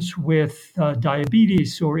patients with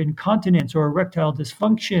diabetes or incontinence or erectile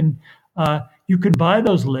dysfunction, you can buy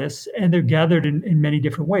those lists, and they're gathered in many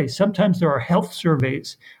different ways. Sometimes there are health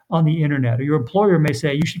surveys on the internet, or your employer may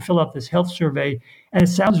say, you should fill out this health survey, and it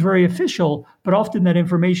sounds very official, but often that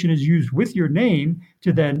information is used with your name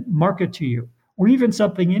to then market to you. Or even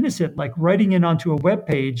something innocent, like writing in onto a web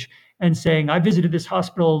page and saying, I visited this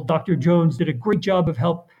hospital, Dr. Jones did a great job of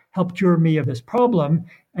help cure me of this problem,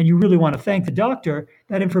 and you really want to thank the doctor.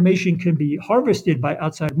 That information can be harvested by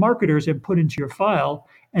outside marketers and put into your file,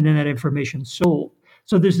 and then that information sold.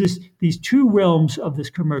 So there's these two realms of this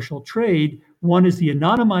commercial trade. One is the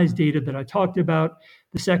anonymized data that I talked about.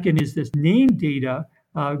 The second is this named data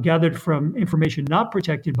gathered from information not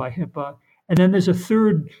protected by HIPAA. And then there's a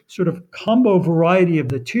third sort of combo variety of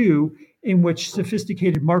the two, in which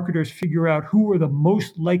sophisticated marketers figure out who are the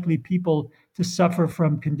most likely people to suffer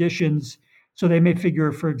from conditions. So they may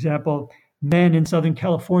figure, for example, men in Southern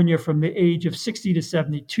California from the age of 60 to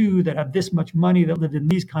 72 that have this much money, that live in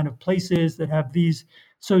these kind of places, that have these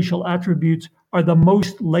social attributes, are the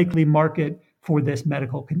most likely market for this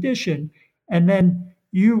medical condition. And then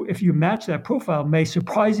you, if you match that profile, may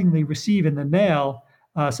surprisingly receive in the mail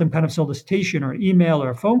some kind of solicitation or email or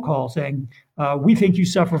a phone call saying, we think you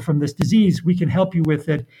suffer from this disease. We can help you with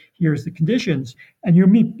it. Here's the conditions. And you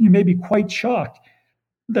may be quite shocked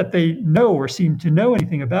that they know or seem to know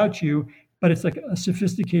anything about you, but it's like a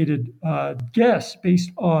sophisticated guess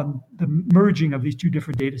based on the merging of these two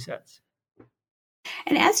different data sets.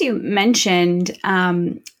 And as you mentioned,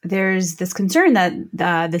 there's this concern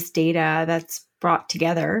that this data that's brought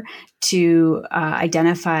together to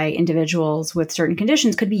identify individuals with certain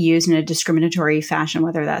conditions could be used in a discriminatory fashion,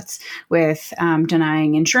 whether that's with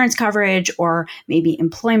denying insurance coverage or maybe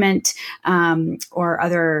employment or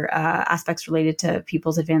other aspects related to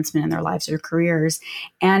people's advancement in their lives or careers.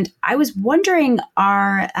 And I was wondering,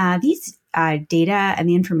 are these data and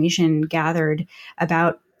the information gathered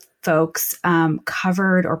about folks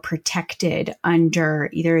covered or protected under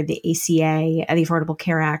either the ACA, the Affordable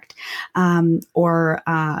Care Act, or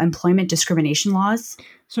employment discrimination laws?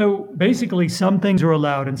 So basically, some things are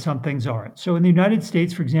allowed and some things aren't. So in the United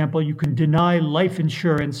States, for example, you can deny life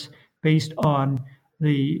insurance based on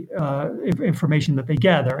the information that they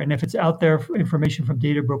gather. And if it's out there, information from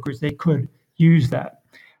data brokers, they could use that.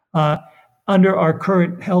 Under our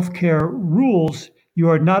current healthcare rules, you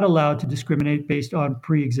are not allowed to discriminate based on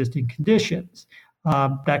pre-existing conditions.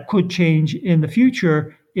 That could change in the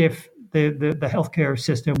future if the healthcare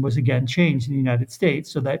system was again changed in the United States,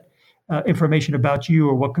 so that information about you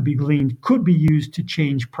or what could be gleaned could be used to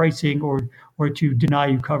change pricing or to deny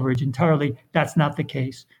you coverage entirely. That's not the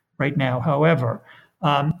case right now. However,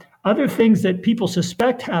 other things that people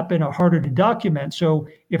suspect happen are harder to document. So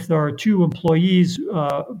if there are two employees,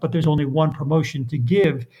 but there's only one promotion to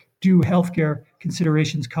give, do healthcare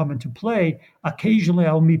considerations come into play? Occasionally,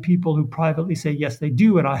 I will meet people who privately say, yes, they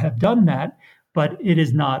do, and I have done that, but it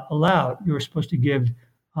is not allowed. You're supposed to give,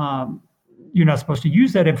 you're not supposed to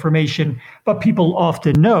use that information, but people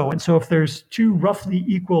often know. And so if there's two roughly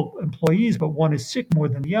equal employees, but one is sick more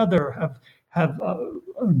than the other, have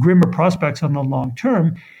grimmer prospects on the long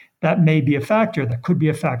term, that may be a factor. That could be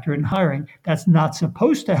a factor in hiring. That's not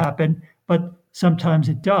supposed to happen, but sometimes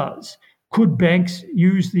it does. Could banks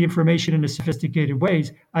use the information in a sophisticated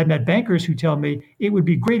ways? I've met bankers who tell me it would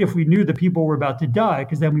be great if we knew the people were about to die,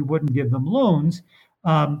 because then we wouldn't give them loans.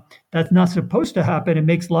 That's not supposed to happen. It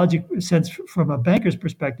makes logical sense from a banker's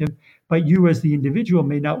perspective, but you as the individual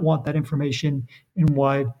may not want that information in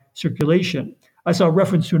wide circulation. I saw a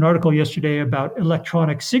reference to an article yesterday about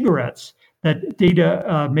electronic cigarettes, that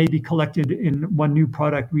data may be collected in one new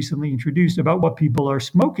product recently introduced about what people are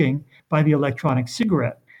smoking by the electronic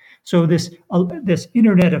cigarette. So this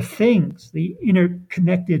Internet of Things, the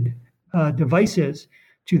interconnected devices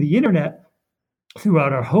to the internet,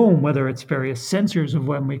 throughout our home, whether it's various sensors of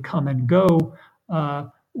when we come and go,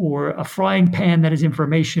 or a frying pan that has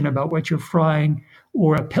information about what you're frying,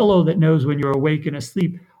 or a pillow that knows when you're awake and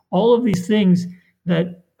asleep. All of these things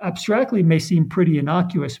that abstractly may seem pretty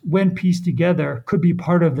innocuous, when pieced together, could be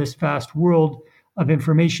part of this vast world of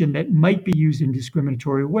information that might be used in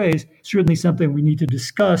discriminatory ways. Certainly something we need to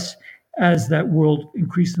discuss as that world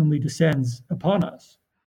increasingly descends upon us.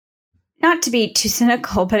 Not to be too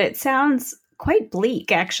cynical, but it sounds quite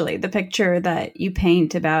bleak, actually, the picture that you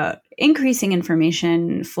paint about increasing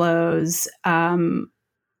information flows,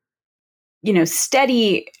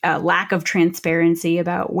 steady lack of transparency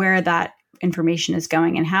about where that information is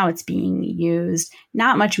going and how it's being used.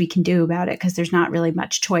 Not much we can do about it because there's not really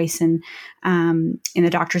much choice in the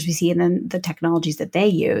doctors we see and then the technologies that they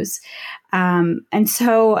use. And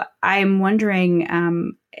so I'm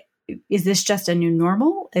wondering, is this just a new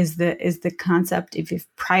normal? Is the concept of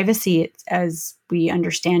privacy as we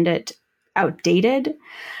understand it outdated?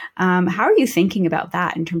 How are you thinking about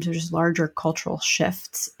that in terms of just larger cultural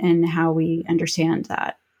shifts in how we understand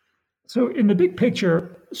that? So in the big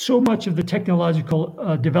picture, so much of the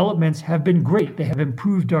technological developments have been great. They have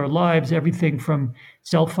improved our lives, everything from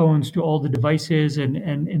cell phones to all the devices, and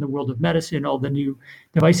in the world of medicine, all the new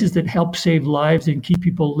devices that help save lives and keep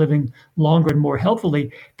people living longer and more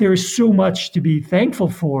healthily. There is so much to be thankful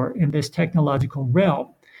for in this technological realm.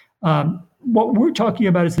 What we're talking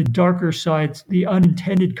about is the darker sides, the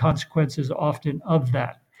unintended consequences often of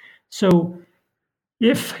that. So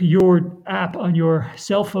if your app on your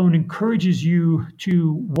cell phone encourages you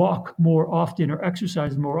to walk more often or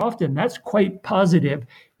exercise more often, that's quite positive.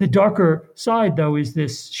 The darker side, though, is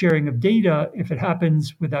this sharing of data, if it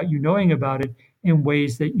happens without you knowing about it, in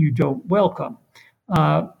ways that you don't welcome.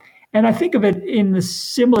 And I think of it in the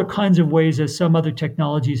similar kinds of ways as some other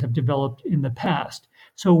technologies have developed in the past.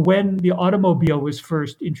 So when the automobile was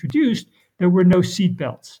first introduced, there were no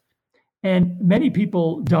seatbelts. And many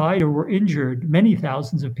people died or were injured, many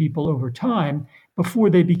thousands of people over time,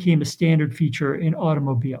 before they became a standard feature in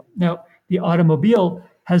automobile. Now, the automobile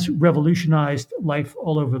has revolutionized life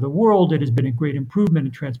all over the world. It has been a great improvement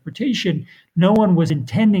in transportation. No one was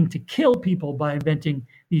intending to kill people by inventing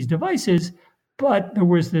these devices, but there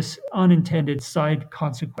was this unintended side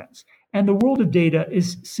consequence. And the world of data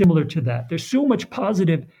is similar to that. There's so much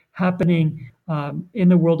positive happening in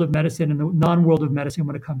the world of medicine and the non-world of medicine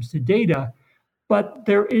when it comes to data. But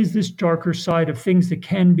there is this darker side of things that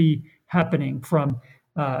can be happening, from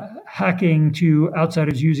hacking to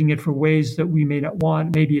outsiders using it for ways that we may not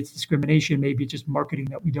want. Maybe it's discrimination, maybe it's just marketing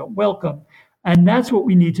that we don't welcome. And that's what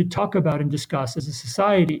we need to talk about and discuss as a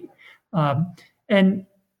society. And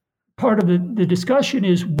part of the discussion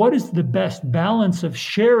is, what is the best balance of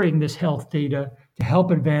sharing this health data to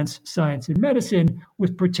help advance science and medicine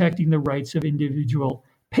with protecting the rights of individual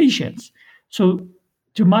patients? So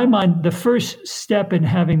to my mind, the first step in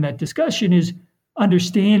having that discussion is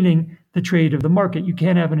understanding the trade of the market. You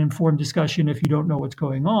can't have an informed discussion if you don't know what's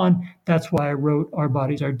going on. That's why I wrote Our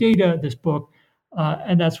Bodies, Our Data, this book,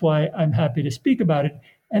 and that's why I'm happy to speak about it.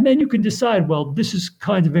 And then you can decide, well, this is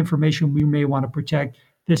kinds of information we may want to protect.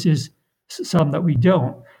 This is some that we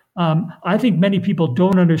don't. I think many people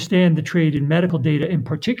don't understand the trade in medical data in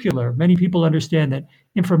particular. Many people understand that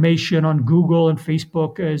information on Google and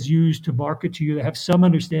Facebook is used to market to you. They have some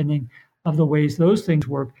understanding of the ways those things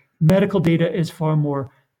work. Medical data is far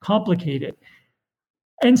more complicated.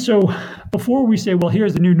 And so before we say, well,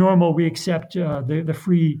 here's the new normal, we accept the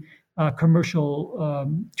free commercial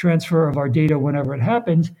transfer of our data whenever it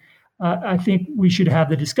happens, I think we should have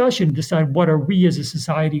the discussion, decide what are we as a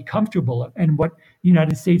society comfortable of, and what the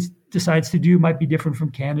United States decides to do might be different from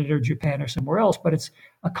Canada or Japan or somewhere else, but it's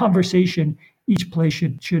a conversation each place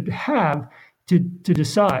should have to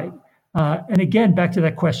decide. And again, back to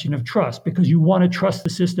that question of trust, because you want to trust the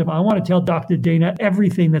system. I want to tell Dr. Dana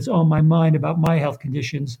everything that's on my mind about my health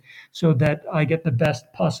conditions so that I get the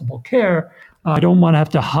best possible care. I don't want to have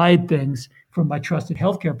to hide things from my trusted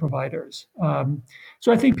healthcare providers.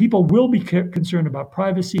 So I think people will be concerned about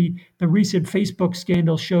privacy. The recent Facebook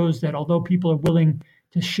scandal shows that although people are willing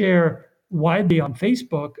to share widely on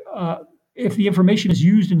Facebook, if the information is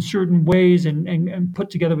used in certain ways and put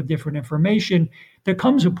together with different information, there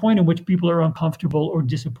comes a point in which people are uncomfortable or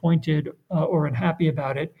disappointed or unhappy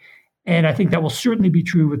about it. And I think that will certainly be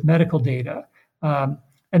true with medical data.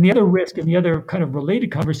 And the other risk and the other kind of related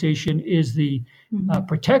conversation is the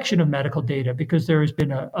protection of medical data, because there has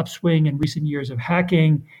been an upswing in recent years of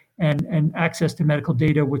hacking and access to medical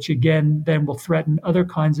data, which again then will threaten other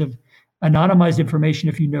kinds of anonymized information.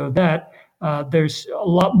 If you know that, there's a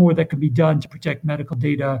lot more that can be done to protect medical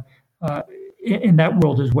data in that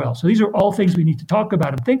world as well. So these are all things we need to talk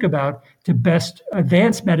about and think about to best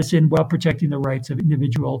advance medicine while protecting the rights of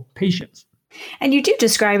individual patients. And you do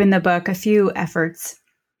describe in the book a few efforts,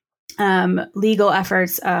 legal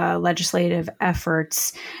efforts, legislative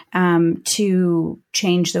efforts to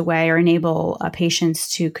change the way or enable patients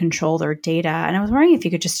to control their data. And I was wondering if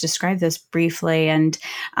you could just describe this briefly and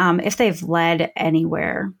if they've led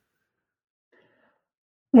anywhere.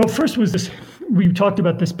 Well, first was this, we talked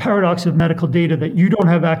about this paradox of medical data that you don't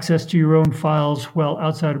have access to your own files while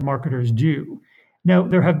outside marketers do. Now,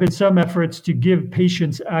 there have been some efforts to give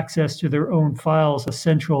patients access to their own files, a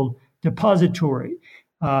central depository.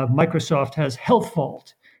 Microsoft has Health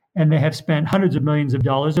Vault, and they have spent hundreds of millions of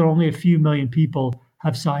dollars, and only a few million people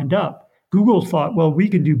have signed up. Google thought, well, we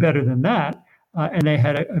can do better than that. And they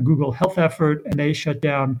had a Google Health effort, and they shut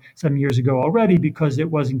down some years ago already because it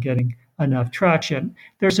wasn't getting enough traction.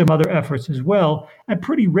 There's some other efforts as well. And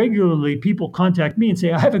pretty regularly, people contact me and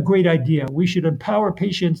say, I have a great idea. We should empower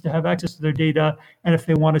patients to have access to their data. And if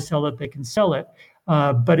they want to sell it, they can sell it.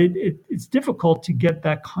 But it's difficult to get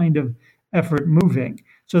that kind of effort moving.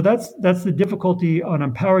 So that's the difficulty on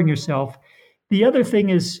empowering yourself. The other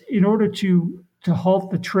thing is, in order to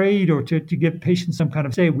halt the trade or to give patients some kind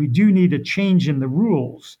of say, we do need a change in the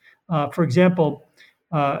rules. For example,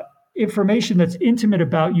 information that's intimate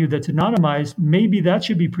about you that's anonymized, maybe that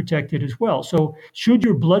should be protected as well. So should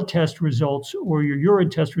your blood test results or your urine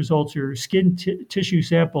test results or skin tissue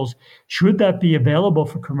samples, should that be available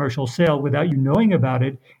for commercial sale without you knowing about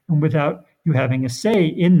it and without you having a say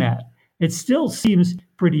in that? It still seems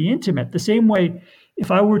pretty intimate. The same way, if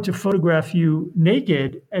I were to photograph you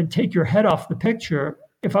naked and take your head off the picture,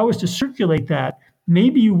 if I was to circulate that,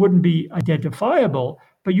 maybe you wouldn't be identifiable,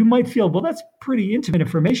 but you might feel, well, that's pretty intimate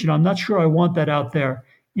information. I'm not sure I want that out there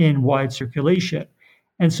in wide circulation.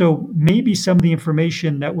 And so maybe some of the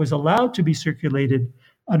information that was allowed to be circulated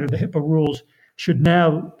under the HIPAA rules should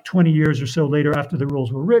now, 20 years or so later after the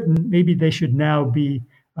rules were written, maybe they should now be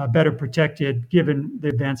better protected given the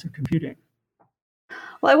advance of computing.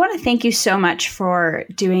 Well, I want to thank you so much for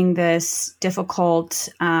doing this difficult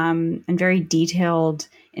and very detailed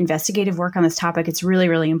investigative work on this topic. It's really,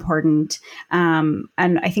 really important. And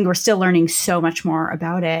I think we're still learning so much more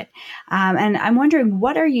about it. And I'm wondering,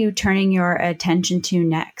 what are you turning your attention to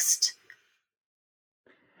next?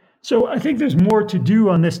 So I think there's more to do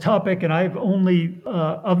on this topic. And I've only,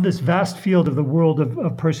 of this vast field of the world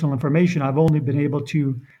of personal information, I've only been able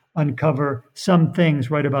to uncover some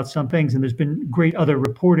things, write about some things. And there's been great other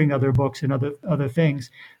reporting, other books and other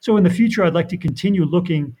things. So in the future, I'd like to continue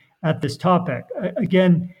looking at this topic.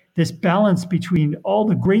 Again, this balance between all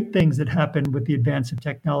the great things that happen with the advance of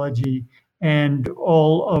technology and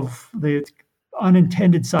all of the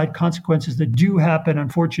unintended side consequences that do happen,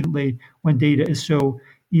 unfortunately, when data is so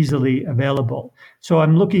easily available. So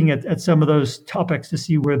I'm looking at some of those topics to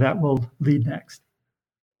see where that will lead next.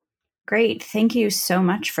 Great. Thank you so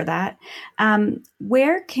much for that.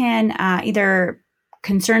 Where can either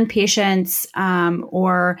concerned patients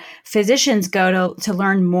or physicians go to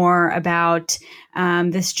learn more about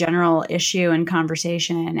this general issue and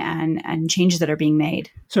conversation and changes that are being made?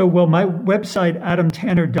 So, well, my website,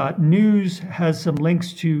 adamtanner.news, has some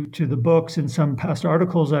links to the books and some past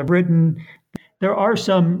articles I've written. There are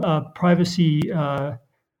some privacy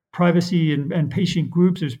and patient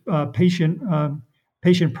groups. There's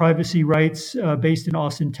patient privacy rights based in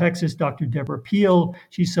Austin, Texas, Dr. Deborah Peel.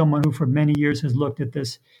 She's someone who for many years has looked at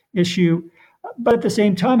this issue. But at the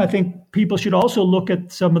same time, I think people should also look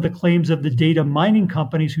at some of the claims of the data mining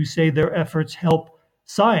companies who say their efforts help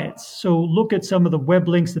science. So look at some of the web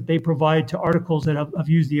links that they provide to articles that have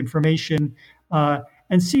used the information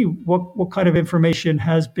and see what kind of information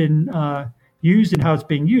has been used and how it's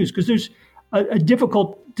being used. Because there's a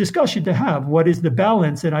difficult discussion to have. What is the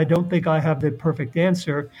balance? And I don't think I have the perfect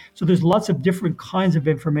answer. So there's lots of different kinds of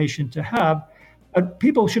information to have. But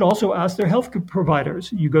people should also ask their health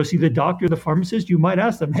providers. You go see the doctor, the pharmacist, you might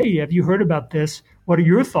ask them, hey, have you heard about this? What are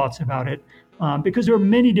your thoughts about it? Because there are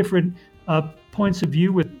many different points of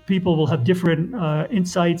view with people will have different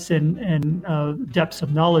insights and depths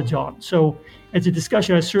of knowledge on. So it's a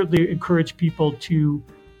discussion I certainly encourage people to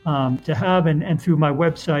have. And through my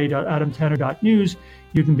website, adamtanner.news,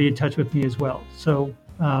 you can be in touch with me as well. So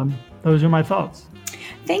those are my thoughts.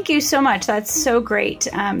 Thank you so much. That's so great.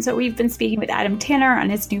 So we've been speaking with Adam Tanner on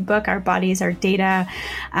his new book, Our Bodies, Our Data.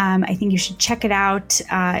 I think you should check it out.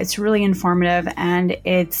 It's really informative, and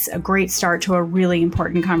it's a great start to a really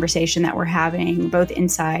important conversation that we're having both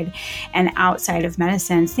inside and outside of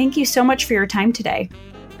medicine. Thank you so much for your time today.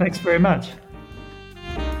 Thanks very much.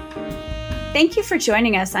 Thank you for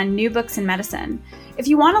joining us on New Books in Medicine. If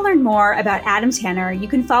you want to learn more about Adam Tanner, you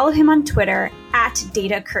can follow him on Twitter at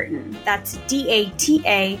DataCurtain. That's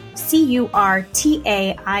DATACURTAIN.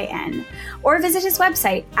 Or visit his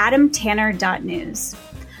website, adamtanner.news.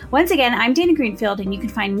 Once again, I'm Dana Greenfield, and you can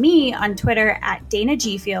find me on Twitter at Dana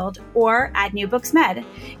G. Field or at New Books Med.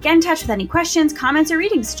 Get in touch with any questions, comments, or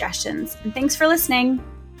reading suggestions. And thanks for listening.